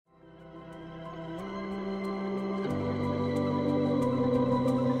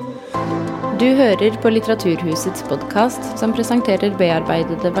Du hører på Litteraturhusets podcast, som presenterer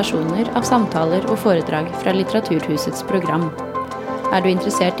bearbeidede versjoner av samtaler og foredrag fra Litteraturhusets program. Er du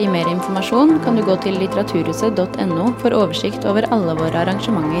interessert i mer informasjon, kan du gå til litteraturhuset.no for oversikt over alle våre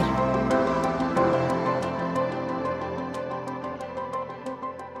arrangementer.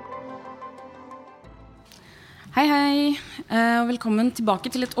 Hei, hei, og velkommen tilbake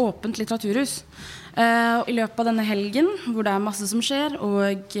til et åpent litteraturhus. I løpet av denne helgen, hvor det masse som skjer,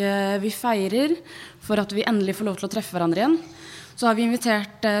 og vi feirer for at vi endelig får lov til å treffe hverandre igjen, så har vi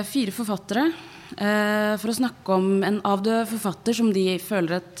invitert 4 forfattere for å snakke om en avdød forfatter som de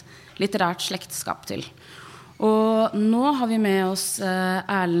føler et litterært slektskap til. Og nå har vi med oss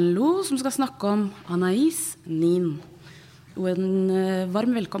Erlend Lo, som skal snakke om Anais Nin. Og en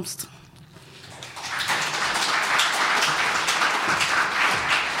varm velkomst.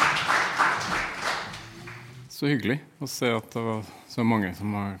 Så hyggelig å se at det var så mange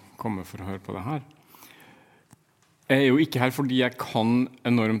som har kommet for å høre på det her. Jeg jo ikke her fordi jeg kan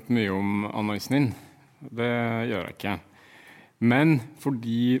enormt mye om Anais Nin. Det gjør jeg ikke. Men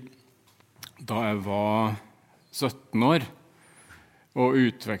fordi da jeg var 17 år og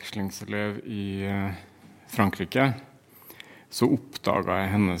utvekslingselev i Frankrike, så oppdaget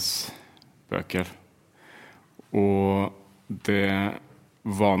jeg hennes bøker. Og det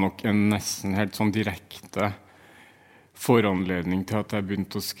var nok en nesten helt sånn direkte foranledning til at jeg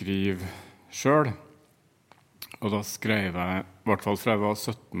begynte å skrive selv. Og da skrev jeg, i hvert fall fra jeg var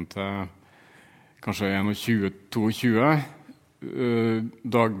 17 til kanskje 21-22,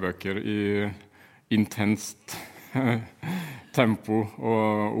 dagbøker i intenst tempo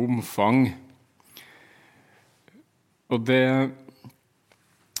og omfang. Og det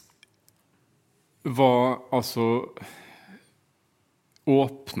var altså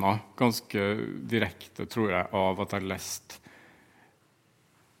åpna ganske direkte, tror jeg, av at jeg leste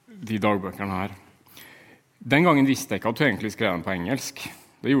de dagbøkene her. Den gangen visste jeg ikke at hun egentlig skrev den på engelsk.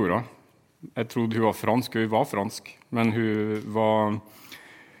 Det gjorde hun. Jeg trodde hun var fransk, og hun var fransk. Men hun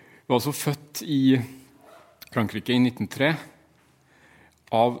var så født i Frankrike i 1903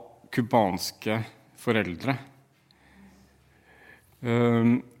 av kubanske foreldre.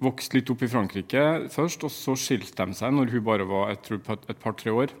 Vokste litt opp i Frankrike først, og så skilte de seg når hun bare var, jeg tror, et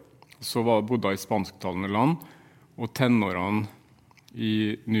par-tre år. Så bodde hun i spansktalende land, og tenårene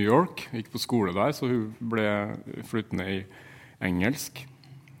i New York, gikk på skole der, så hun ble flyttende i engelsk,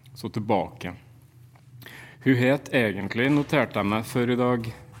 så tilbake. Hun het egentlig, noterte jeg meg før i dag,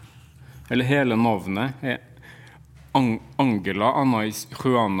 eller hele navnet er Angela Anais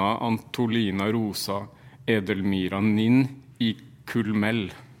Juana Antolina Rosa Edelmira Nin i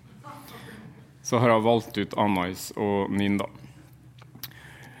Kulmel. Så har jeg valgt ut Anais og Nin da.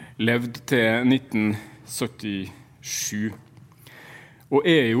 Levd til 1977. Og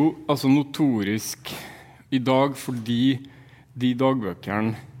er jo altså notorisk i dag fordi de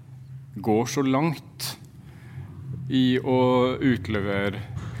dagbøkene går så langt i å utlevere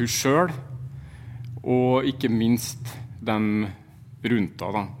hun selv, og ikke minst dem rundt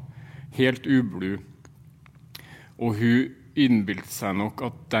henne da. Helt ublu. Og hun innbilte seg nok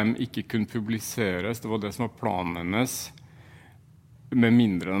at de ikke kunne publiseres. Det var det som var planen hennes, med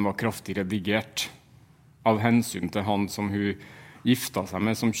mindre den var kraftig redigert, av hensyn til han som hun gifta seg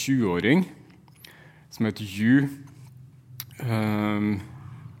med som 20-åring, som het Hugh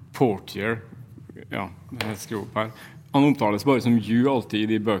Portier. Ja, det skriver jeg opp her. Han omtales bare som Hugh alltid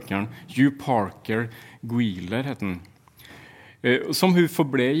i de bøkene. Hugh Parker Wheeler heter han. Som hun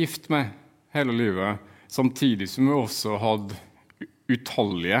forble gift med hele livet, samtidig som hun også hadde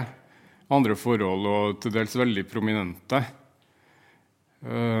utallige andre forhold, og til dels veldig prominente.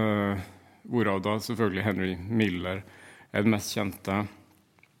 Hvorav da selvfølgelig Henry Miller er den mest kjente.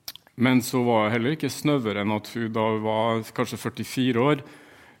 Men så var hun heller ikke snøvere enn at hun da var kanskje 44 år,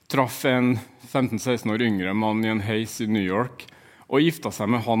 traff en 15-16 år yngre mann i en heis i New York, og gifta seg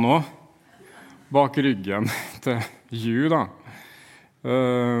med han også, bak ryggen til Hugh da.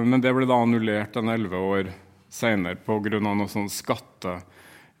 Men det ble da annullert en 11 år senere på grunn av noen sånne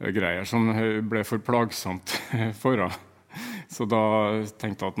skattegreier som ble for plagsomt for henne. Så da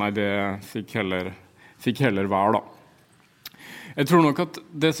tenkte jeg at nei, det fikk heller være da. Jeg tror nok at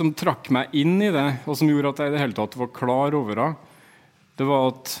det som trakk meg inn i det, og som gjorde at jeg i det hele tatt var klar over det, det var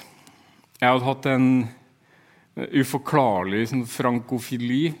at jeg hadde hatt en uforklarlig sånn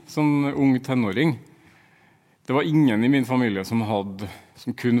frankofili som ung tenåring. Det var ingen i min familie som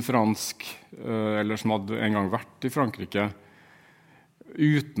kunne fransk, eller som hadde en gang vært i Frankrike,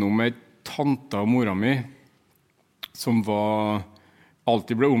 utenom en tante av mora mi, som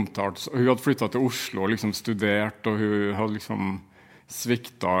alltid ble omtalt. Hun hadde flyttet til Oslo og liksom studert, og hun hadde liksom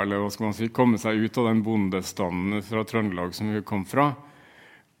svikta, eller hva skal man si, komme seg ut av den bondestanden fra Trøndelag som hun kom fra,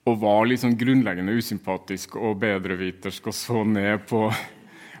 og var liksom grunnleggende usympatisk og bedrevitersk og så ned på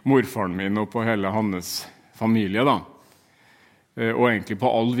morfaren min og på hele hans familie da. Og egentlig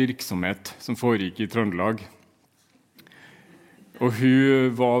på all virksomhet som foregikk i Trøndelag. Og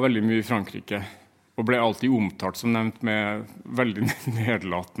hun var veldig mye i Frankrike, og ble alltid omtalt som nevnt med veldig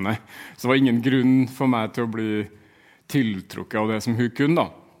nedlatende. Så det var ingen grunn for meg til å bli tiltrukket av det som hun kunne da,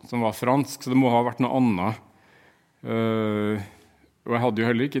 som var fransk, så det må ha vært noe annet. Og jeg hadde jo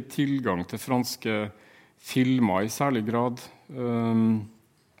heller ikke tilgang til franske filmer i særlig grad.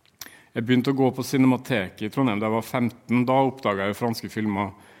 Jeg begynte å gå på Cinemateket i Trondheim da jeg var 15, da oppdaget jeg franske filmer.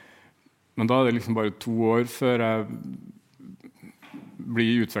 Men da er det liksom bare 2 år før jeg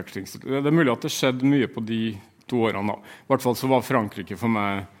blir utvekslingstudent. Det er mulig at det skjedde mye på de 2 årene da. I hvert fall så var Frankrike for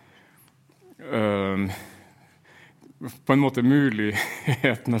meg på en måte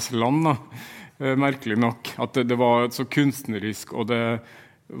mulighetenes land da. Merkelig nok, at det var så kunstnerisk, og det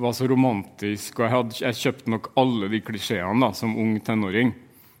var så romantisk, og jeg kjøpte nok alle de klisjeene da, som ung tenåring.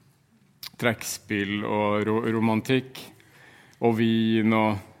 Trekkspill og romantikk, og vin,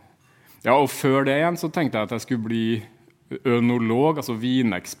 og før det igjen så tenkte jeg at jeg skulle bli ønolog, altså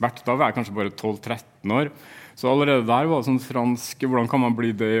vinekspert. Da var jeg kanskje bare 12-13 år, så allerede der var det sånn fransk, hvordan kan man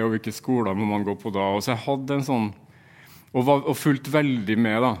bli det, og hvilke skoler må man gå på da, og så jeg hadde en sånn, og fulgte veldig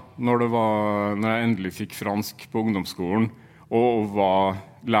med da, når jeg endelig fikk fransk på ungdomsskolen, og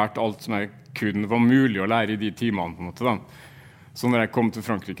lærte alt som jeg kunne, var mulig å lære i de timene på en måte da. Så når jeg kom til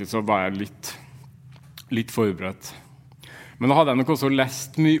Frankrike så var jeg litt forberedt. Men da hadde jeg nok også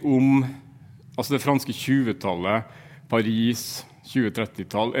lest mye om, altså det franske 20-tallet, Paris,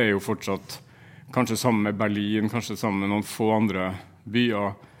 20-30-tall er jo fortsatt, kanskje sammen med Berlin, kanskje sammen med noen få andre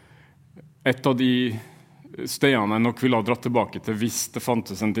byer. Et av de stedene jeg nok ville ha dratt tilbake til hvis det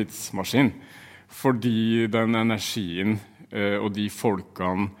fantes en tidsmaskin, fordi den energien og de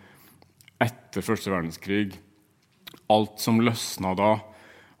folkene etter Første verdenskrig, alt som løsnet da,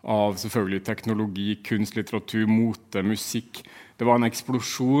 av selvfølgelig teknologi, kunst, litteratur, mote, musikk, det var en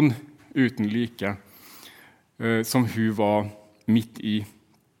eksplosjon uten like, som hun var midt i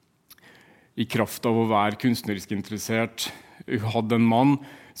kraft av å være kunstnerisk interessert. Hun hadde en mann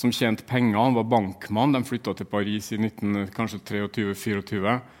som tjente penger, han var bankmann, de flyttet til Paris i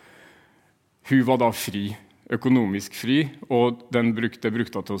 1923-24. Hun var da fri, økonomisk fri, og det brukte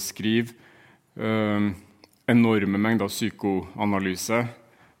til å skrive enorme mengder psykoanalyse,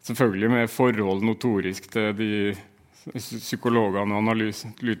 selvfølgelig med forhold notorisk til de psykologene og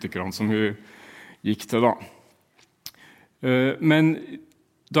analytikerne som hun gikk til da. Men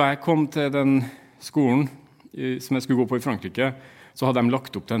da jeg kom til den skolen som jeg skulle gå på i Frankrike, så hadde de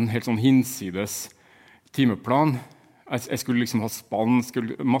lagt opp til en helt sånn hinsides timeplan. Jeg skulle liksom ha spansk,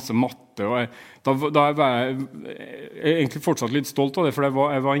 masse matte, og da var jeg egentlig fortsatt litt stolt av det, for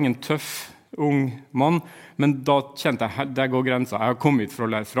jeg var ingen tøff ung mann, men da kjente jeg, der går grensa. Jeg har kommet for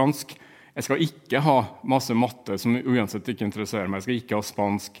å lære fransk. Jeg skal ikke ha masse matte som uansett ikke interesserer meg. Jeg skal ikke ha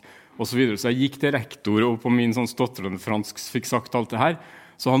spansk, og så videre. Så jeg gikk til rektor, og på min sånn stotrende fransk fikk sagt alt det her.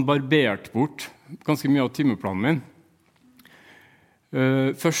 Så han barberte bort ganske mye av timeplanen min.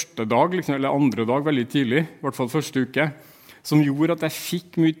 Første dag, liksom, eller andre dag, veldig tidlig, i hvert fall første uke, som gjorde at jeg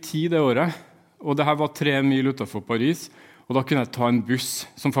fikk mye tid det året. Og det her var 3 mil utenfor Paris, og da kunne jeg ta en buss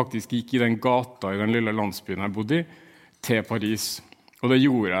som faktisk gikk i den gata i den lille landsbyen jeg bodde i, til Paris. Og det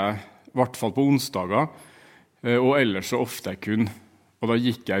gjorde jeg i hvert fall på onsdager, og ellers så ofte jeg kunne. Og da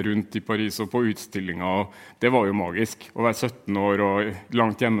gikk jeg rundt i Paris og på utstillinger, og det var jo magisk. Å være 17 år og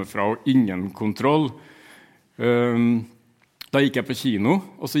langt hjemmefra og ingen kontroll. Da gikk jeg på kino,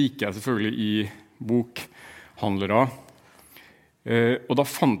 og så gikk jeg selvfølgelig i bokhandlere. Og da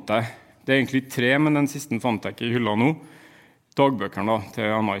fant jeg, det er egentlig 3, men den siste fant jeg ikke i hylla nå, dagbøkene da, til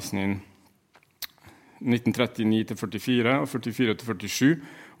Anna Isnin 1939-44 og 44-47,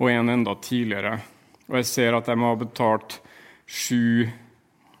 og en enda tidligere. Og jeg ser at jeg må ha betalt 7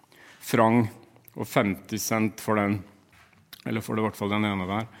 franc og 50 cent for den, eller for det i hvert fall den ene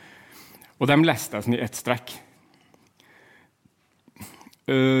der. Og dem leste jeg sånn i ett strekk.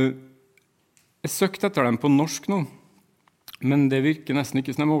 Jeg søkte etter dem på norsk nå, men det virker nesten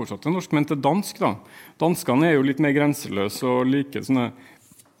ikke som de er oversatt til norsk, men til dansk da. Danskene er jo litt mer grenseløse og like sånne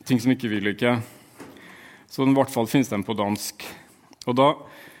ting som ikke vil like. Så i hvert fall finnes de på dansk. Og da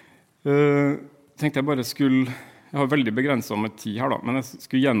tenkte jeg bare jeg har veldig begrenset med tid her da, men jeg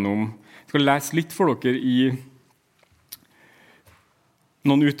skal lese litt for dere i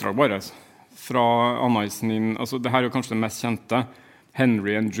noen utdrag bare fra Anna Isnin, altså det her er jo kanskje det mest kjente.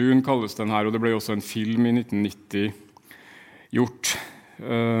 Henry and June kalles den her, og det ble også en film i 1990. gjort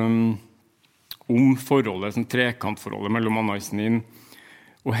om forholdet, sånn trekantforholdet mellom Anna Nin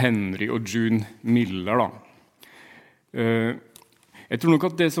og Henry og June Miller. Jeg tror nok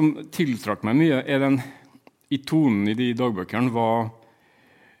at det som tiltrakk meg mye, i tonen i de dagbøkene var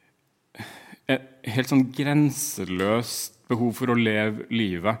et helt sånn grenseløst behov for å leve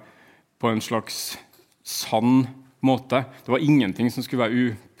livet på en slags sann måte. Det var ingenting som skulle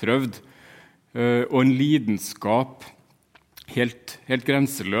være uprøvd, og en lidenskap helt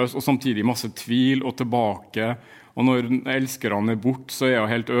grenseløs, og samtidig masse tvil og tilbake. Og når elskerne bort, så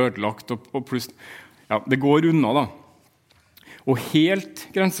jeg helt ødelagt. Og plutselig, det går unna da. Og helt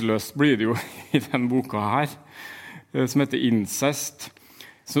grenseløst blir det jo i den boka her, som heter Incest.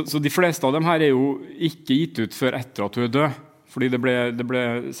 Så de fleste av dem her jo ikke gitt ut før etter at hun død, fordi det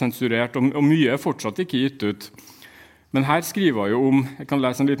ble sensurert, og mye fortsatt ikke gitt ut. Men her skriver jeg jo om, jeg kan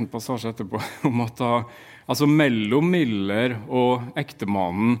lese en liten passasje etterpå, om at altså mellom Miller og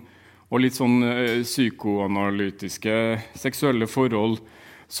ektemannen og litt sånn psykoanalytiske seksuelle forhold,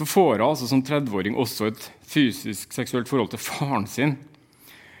 så får jeg altså som 30-åring også et fysisk seksuelt forhold til faren sin.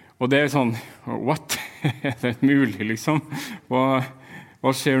 Og det sånn, what? Er det mulig liksom? Hva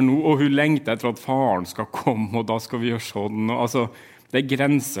skjer nå? Og hun lengter etter at faren skal komme, og da skal vi gjøre sånn. Og, altså, det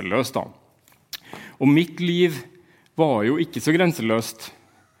grenseløst da. Og mitt liv var jo ikke så grenseløst.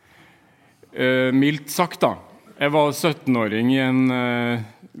 Mildt sagt da. Jeg var 17-åring i en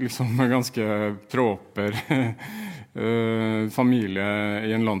liksom ganske proper familie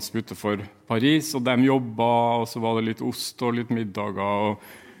i en landsby utenfor Paris, og de jobbet, og så var det litt ost og litt middager,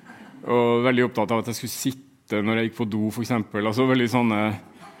 og veldig opptatt av at jeg skulle sitte når jeg gikk på do, for eksempel. Altså veldig sånne,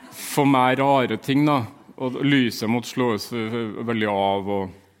 for meg rare ting da, og lyset måtte slås veldig av, og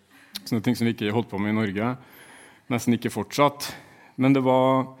sånne ting som vi ikke holdt på med i Norge. Nesten ikke fortsatt. Men det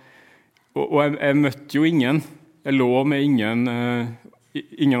var, og jeg møtte jo ingen. Jeg lå med ingen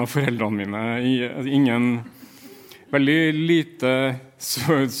av foreldrene mine, ingen, veldig lite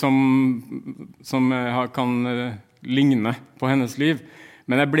som kan ligne på hennes liv.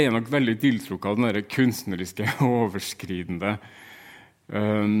 Men jeg ble nok veldig tiltrukket av den der kunstneriske, overskridende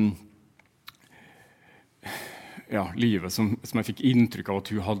livet som jeg fikk inntrykk av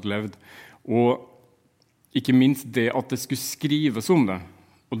at hun hadde levd. Og ikke minst det at det skulle skrives om det.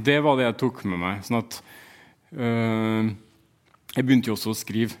 Og det var det jeg tok med meg. Sånn at jeg begynte jo også å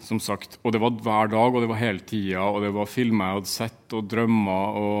skrive, som sagt. Og det var hver dag, og det var hele tiden. Og det var filmer jeg hadde sett, og drømmer,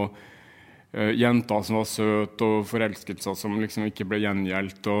 og jenter som var søt, og forelskelser som liksom ikke ble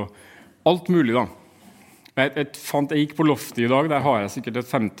gjengjeldt, og alt mulig da. Jeg gikk på loftet i dag, der har jeg sikkert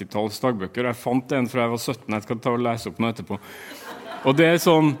et 50-talls dagbøker. Jeg fant en fra jeg var 17, jeg skal ta og lese opp noe etterpå. Og det er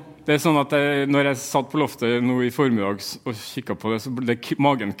sånn at når jeg satt på loftet nå i formiddags og kikket på det, så ble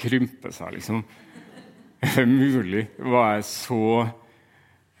magen krympe seg, liksom. Er det mulig? Var jeg så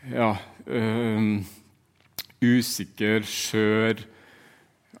usikker, skjør?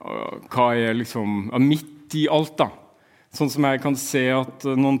 Hva er liksom midt i alt da? Sånn som jeg kan se at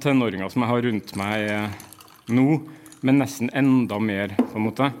noen tenåringer som jeg har rundt meg nå, men nesten enda mer på en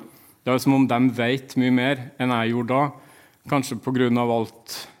måte. Det som om de vet mye mer enn jeg gjorde da, kanskje på grunn av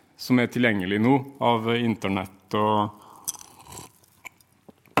alt som er tilgjengelig nå, av internett og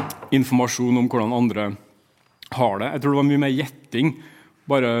informasjon om hvordan andre har det. Jeg tror det var mye mer gjetting,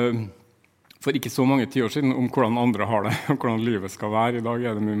 bare for ikke så mange tiår siden, om hvordan andre har det, og hvordan livet skal være. I dag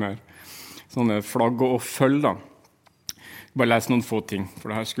er det mye mer sånne flagg og følg da. Bare les noen få ting, for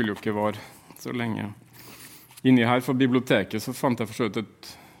det her skulle jo ikke vare så lenge. Inni her fra biblioteket så fant jeg for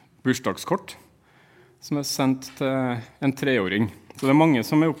et bursdagskort, som er sendt til en 3-åring. Så det er mange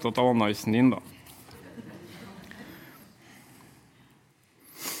som er opptatt av Anna Nin da.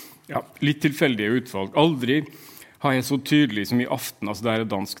 Ja, litt tilfeldige utvalg. Aldri har jeg så tydelig som i aften, altså det er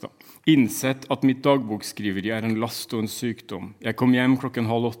dansk da, innsett at mitt dagbokskriveri er en last og en sykdom. Jeg kom hjem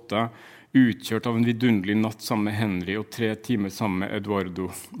 7:30, utkjørt av en vidunderlig natt sammen med Henry og 3 timer sammen med Eduardo.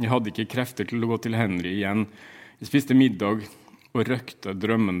 Jeg hadde ikke krefter til å gå til Henry igjen. Jeg spiste middag og røkte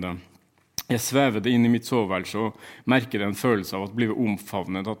drømmende. Jeg svevede inn i mitt soveværelse og merket en følelse av at bli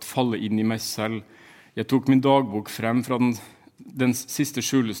omfavnet, at falle inn i meg selv. Jeg tok min dagbok frem fra den siste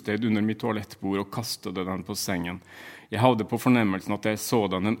skjulested under mitt toalettbord og kastet den på sengen. Jeg hadde på fornemmelsen at jeg så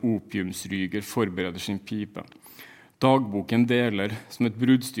den en opiumsryger forbereder sin pipe. Dagboken deler som et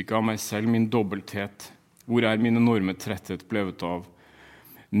bruddstykke av meg selv min dobbelthet. Hvor er min enorme tretthet blevet av?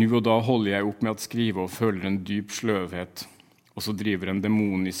 Nå og da holder jeg opp med at skrive og føler en dyp sløvhet, og så driver en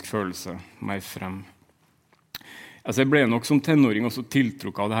demonisk følelse meg frem. Altså, jeg ble nok som tenåring også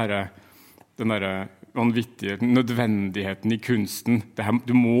tiltrukket av den der vanvittige nødvendigheten i kunsten.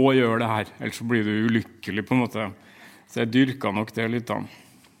 Du må gjøre det her, ellers så blir du ulykkelig på en måte. Så jeg dyrket nok det litt da.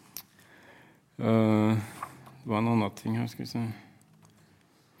 Det var en annen ting her, skal vi se.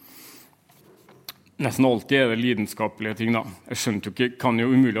 Nesten alltid det lidenskapelige ting da. Jeg skjønte jo ikke, kan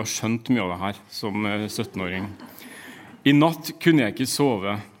jo umulig ha skjønt mye av det her som 17-åring. I natt kunne jeg ikke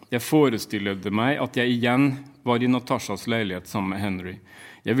sove. Jeg forestilte meg at jeg igjen var i Natashas leilighet sammen med Henry.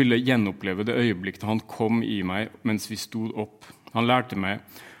 Jeg ville gjenoppleve det øyeblikket han kom i meg mens vi stod opp. Han lærte meg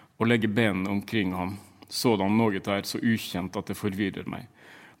å legge benene omkring ham. Sådan noe er så ukjent at det forvirrer meg.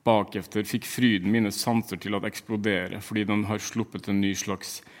 Bakefter fikk fryden mine sanser til å eksplodere, fordi den har sluppet en ny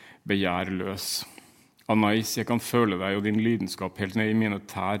slags begjær løs. Anais, jeg kan føle deg og din lidenskap helt ned i mine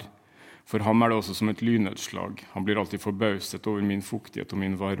tær. For ham det også som et lynnedslag. Han blir alltid forbauset over min fuktighet og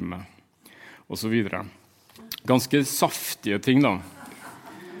min varme. Og så videre. Ganske saftige ting da.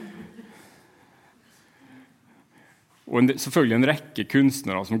 Og selvfølgelig en rekke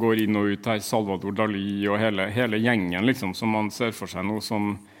kunstnere som går inn og ut her, Salvador Dalí og hele gjengen liksom, som man ser for seg nå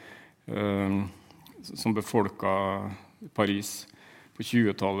som befolket Paris på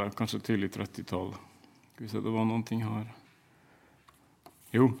 20-tallet, kanskje tidlig 30-tallet. Skal vi se, det var noen ting her.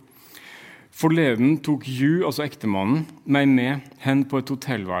 Jo. Forleden tok Yu, altså ektemannen, meg med hen på et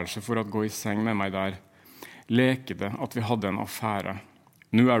hotellværelse for å gå i seng med meg der. Lekede at vi hadde en affære.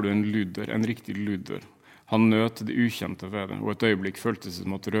 Nå du en ludder, en riktig ludder. Han nøt det ukjente ved det, og et øyeblikk føltes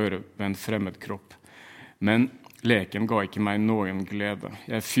som at røre ved en fremmed kropp. Men leken ga ikke meg noen glede.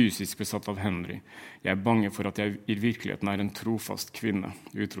 Jeg fysisk besatt av Henry. Jeg bange for at jeg i virkeligheten en trofast kvinne.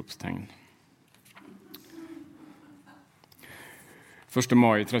 Utropstegn. 1.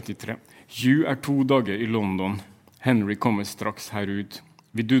 mai 33. Yu 2 dager i London. Henry kommer straks her ut.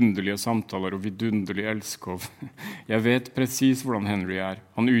 Vidunderlige samtaler og vidunderlig elskov. Jeg vet precis hvordan Henry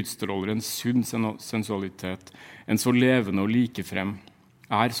Han utstråler en sunn sensualitet, en så levende og likefrem.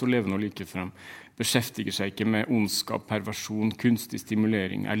 Så levende og likefrem. Beskjeftiger seg ikke med ondskap, perversjon, kunstig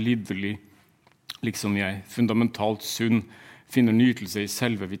stimulering. Lidderlig, liksom jeg. Fundamentalt sunn. Finner nytelse i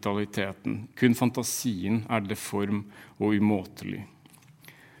selve vitaliteten. Kun fantasien det form og umåtelig.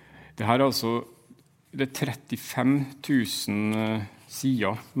 Det her altså det 35 000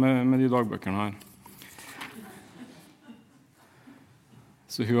 sider med de dagbøkene her.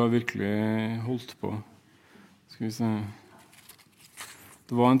 Så hun har virkelig holdt på. Skal vi se.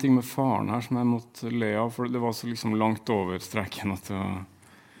 Det var en ting med faren her som jeg måtte le av, for det var så liksom langt over streken at det var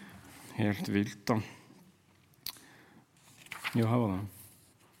helt vilt da. Jo, her var det.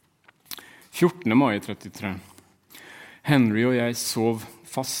 14. mai 33. Henry og jeg sov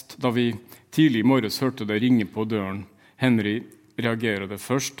fast da vi tidlig i morges hørte det ringe på døren. Henry reagerte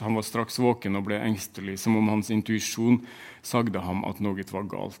først. Han var straks våken og ble engstelig, som om hans intuisjon sagde ham at noe var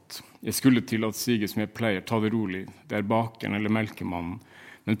galt. Jeg skulle til at sige som jeg pleier, ta det rolig. Det bakeren eller melkemannen.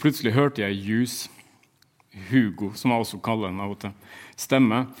 Men plutselig hørte jeg Hugo, som jeg også kaller henne av og til,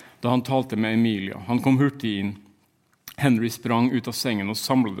 stemme da han talte med Emilia. Han kom hurtig inn. Henry sprang ut av sengen og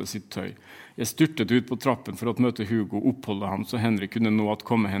samlet sitt tøy. Jeg styrtet ut på trappen for å møte Hugo og oppholde ham, så Henry kunne nå at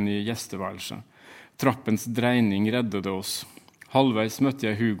komme henne i gjesteværelse. Trappens dreining reddet oss. Halvveis møtte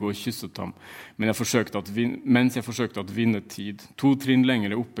jeg Hugo og kysset ham, mens jeg forsøkte å vinne tid. 2 trinn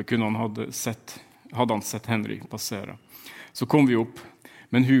lenger oppe hadde han sett Henry passere. Så kom vi opp,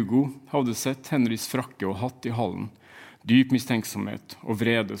 men Hugo hadde sett Henrys frakke og hatt i hallen. Dyp mistenksomhet og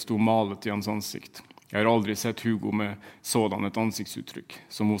vrede sto malet i hans ansikt. Jeg har aldri sett Hugo med sådan et ansiktsuttrykk,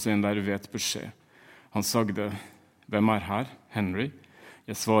 som hos en der vet beskjed. Han sagde, hvem her? Henry?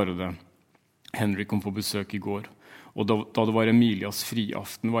 Jeg svarede, Henry kom på besøk i går, og da det var Emilias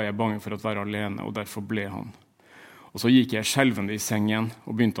friaften var jeg bange for å være alene, og derfor ble han. Og så gikk jeg skjelvende i sengen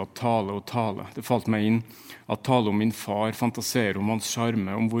og begynte å tale og tale. Det falt meg inn at tale om min far, fantasere om hans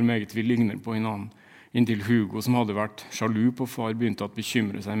charme, om hvor meget vi ligner på hverandre, inntil Hugo, som hadde vært sjalu på far, begynte å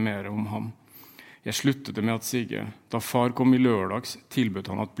bekymre seg mer om ham. Jeg sluttet med at sige, da far kom i lørdags, tilbød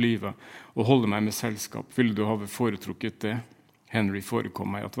han at blive og holde meg med selskap. Ville du ha foretrukket det? Henry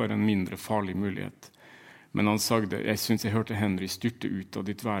forekom meg at det var en mindre farlig mulighet. Men han sagde, jeg synes jeg hørte Henry styrte ut av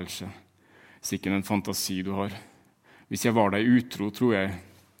ditt værelse. Sikkert en fantasi du har. Hvis jeg var deg utro,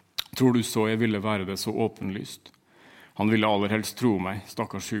 tror du så jeg ville være det så åpenlyst? Han ville aller helst tro meg,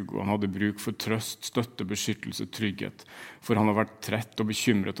 stakkars Hugo. Han hadde bruk for trøst, støtte, beskyttelse, trygghet, for han har vært trett og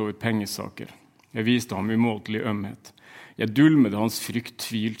bekymret over pengesaker. Jeg viste ham umåtelig ømhet. Jeg dulmede hans frykt,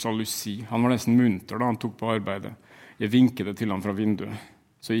 tvil, sjalusi. Han var nesten munter da han tok på arbeidet. Jeg vinket til ham fra vinduet.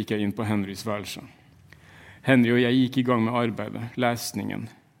 Så gikk jeg inn på Henrys værelse. Henry og jeg gikk i gang med arbeidet, lesningen.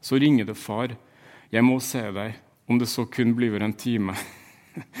 Så ringer det far. Jeg må se deg, om det så kun blir en time.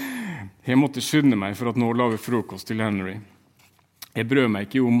 Jeg måtte skynde meg for at nå lave frokost til Henry. Jeg brød meg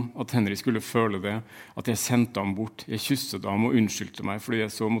ikke om at Henry skulle føle det, at jeg sendte ham bort. Jeg kysset ham og unnskyldte meg fordi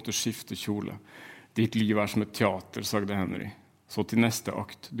jeg så måtte skifte kjole. Ditt liv som et teater, sagde Henry. Så til neste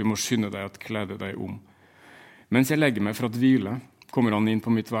akt, du må skynde deg at klæde deg om. Mens jeg legger meg for å hvile, kommer han inn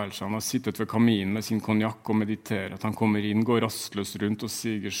på mitt værelse. Han har sittet ved kaminen med sin konjakk og mediterer. Han kommer inn, går rastløst rundt og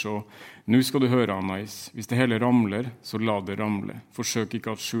sier så, «Nå skal du høre, Anais. Hvis det hele ramler, så la det ramle. Forsøk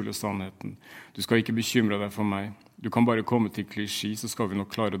ikke å skjule sannheten. Du skal ikke bekymre deg for meg. Du kan bare komme til Clichy, så skal vi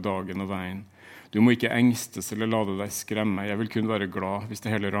nok klare dagen og veien. Du må ikke engstes eller la deg skremme. Jeg vil kun være glad hvis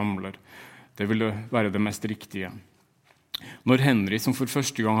det hele ramler. Det vil være det mest riktige.» Når Henry, som for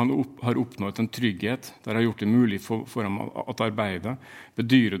første gang har oppnådd en trygghet, der har gjort det mulig for ham å arbeide,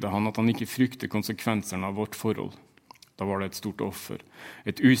 bedyrede han at han ikke frykter konsekvenserne av vårt forhold. Da var det et stort offer,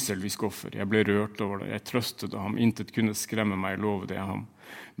 et uselvisk offer. Jeg ble rørt over det, jeg trøstet ham, intet kunne skremme meg, lovet jeg ham.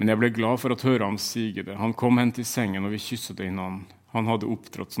 Men jeg ble glad for å høre ham sige det. Han kom hen til sengen, og vi kysset hverandre. Han hadde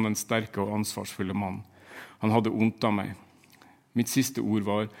opptrådt som den sterke og ansvarsfulle mann. Han hadde ondt av meg. Mitt siste ord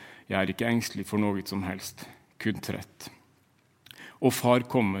var, jeg er ikke engstelig for noe som helst, kun trett. Og far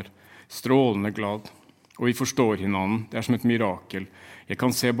kommer, strålende glad, og vi forstår hverandre, det som et mirakel. Jeg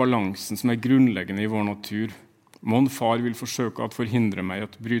kan se balansen som grunnleggende i vår natur. Mon far vil forsøke å forhindre meg å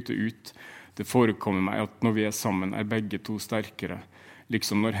bryte ut. Det forekommer meg at når vi sammen, begge to sterkere,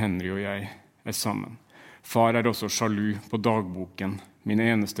 liksom når Henry og jeg sammen. Far også sjalu på dagboken, min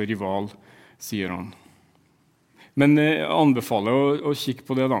eneste rival, sier han. Men jeg anbefaler å kikke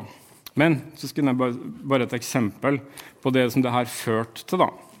på det da. Men så skal jeg bare et eksempel på det som det her førte til da.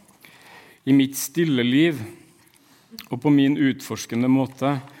 I mitt stille liv og på min utforskende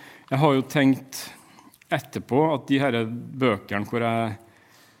måte, jeg har jo tenkt etterpå at de her bøkene hvor jeg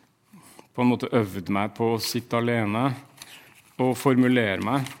på en måte øvde meg på å sitte alene og formulere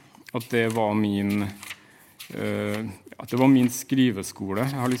meg, at det var min skriveskole.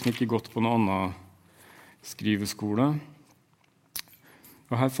 Jeg har liksom ikke gått på noen annen skriveskole.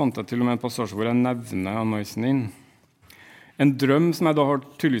 Og her fant jeg til og med en passasje hvor jeg nevner Anaisen inn. En drøm som jeg da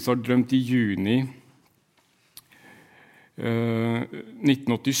tydeligvis har drømt i juni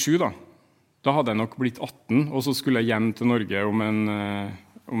 1987 da. Da hadde jeg nok blitt 18, og så skulle jeg hjem til Norge om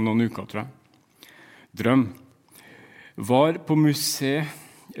noen uker, tror jeg. Drøm. Var på museet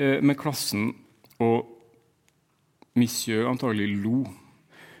med klassen, og monsieur antagelig lo.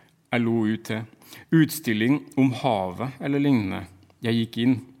 Jeg lo ut til. Utstilling om havet eller lignende. Jeg gikk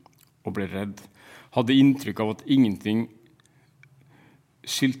inn og ble redd. Hadde inntrykk av at ingenting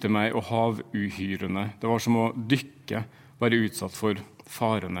skilte meg og havuhyrene. Det var som å dykke, være utsatt for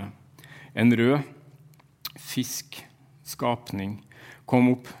farene. En rød fisk, skapning,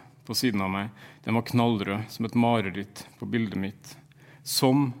 kom opp på siden av meg. Den var knallrød, som et mareritt på bildet mitt.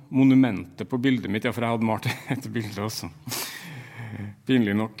 Som monumentet på bildet mitt, ja, for jeg hadde malt et bilde også.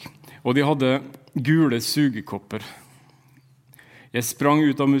 Pinlig nok. Og de hadde gule sugekopper. Jeg sprang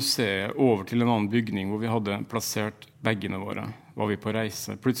ut av museet over til en annen bygning hvor vi hadde plassert bagene våre. Var vi på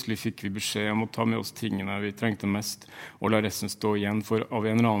reise. Plutselig fikk vi beskjed om å ta med oss tingene vi trengte mest, og la resten stå igjen, for av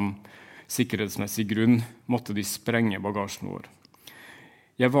en eller annen sikkerhetsmessig grunn måtte de sprenge bagasjen vår.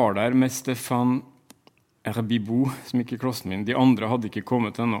 Jeg var der med Stefan Herbibou, som gikk i klassen min. De andre hadde ikke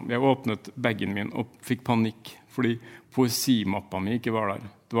kommet ennå. Jeg åpnet bagen min og fikk panikk, fordi poesimappa mi ikke var der.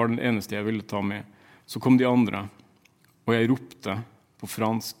 Det var den eneste jeg ville ta med. Så kom de andre. Og jeg ropte på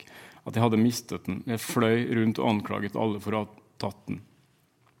fransk at jeg hadde mistet den. Jeg fløy rundt og anklaget alle for å ha tatt den.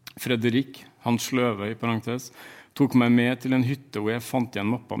 Fredrik, han sløve i parentes, tok meg med til en hytte hvor jeg fant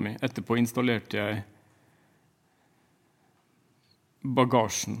igjen mappa mi. Etterpå installerte jeg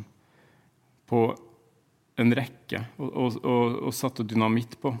bagasjen på en rekke og satte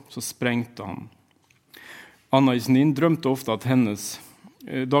dynamitt på, så sprengte han. Anaisen drømte ofte at hennes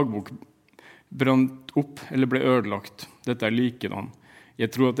dagbok brant opp eller ble ødelagt. Dette likedan.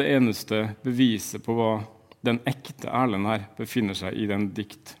 Jeg tror at det eneste beviset på hva den ekte Erlend her befinner seg i den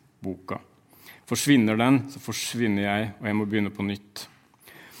diktboka. Forsvinner den, så forsvinner jeg, og jeg må begynne på nytt.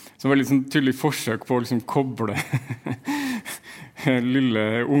 Så det var liksom tydelig forsøk på å liksom koble lille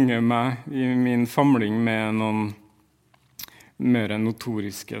unge meg i min famling med noen mer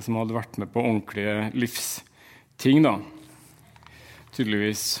notoriske som hadde vært med på ordentlige livsting da.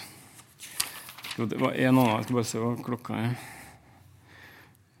 Tydeligvis. Det var en annen, jeg skal bare se hva klokka er.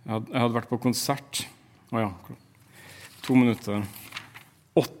 Jeg hadde vært på konsert. 2 minutter.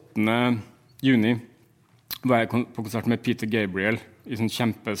 8. juni var jeg på konsert med Peter Gabriel i sånn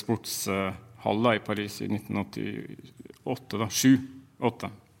kjempesportshall i Paris i 1988 da. 87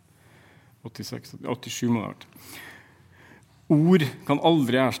 må det ha vært. Ord kan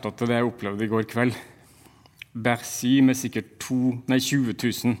aldri erstatte det jeg opplevde i går kveld. Bercy med sikkert 20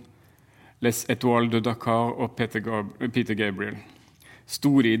 000. Les Étoiles de Dakar og Peter Gabriel.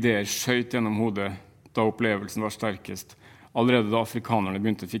 Store ideer skjøt gjennom hodet da opplevelsen var sterkest. Allerede da afrikanerne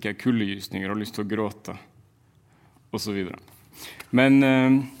begynte fikk jeg kuldegysninger og lyst til å gråte. Og så videre. Men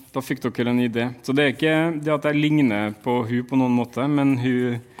da fikk dere en idé. Så det ikke det at jeg ligner på hun på noen måte, men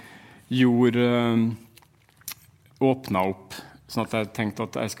hun åpnet opp, sånn at jeg tenkte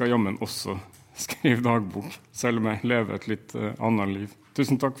at jeg skal jammen også skrive dagbok, selv om jeg lever et litt annet liv.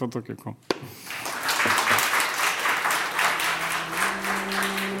 Tusen takk for at dere kom.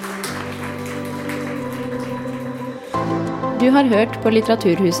 Du har hørt på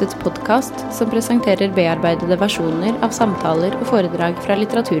Litteraturhusets podcast, som presenterer bearbeidede versjoner av samtaler og foredrag fra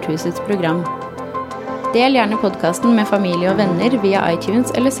Litteraturhusets program. Del gjerne podcasten med familie og venner via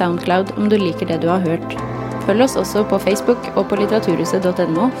iTunes eller SoundCloud om du liker det du har hørt. Følg oss også på Facebook og på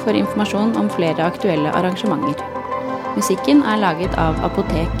litteraturhuset.no for informasjon om flere aktuelle arrangementer. Musikken laget av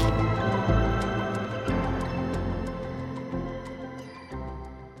Apotek.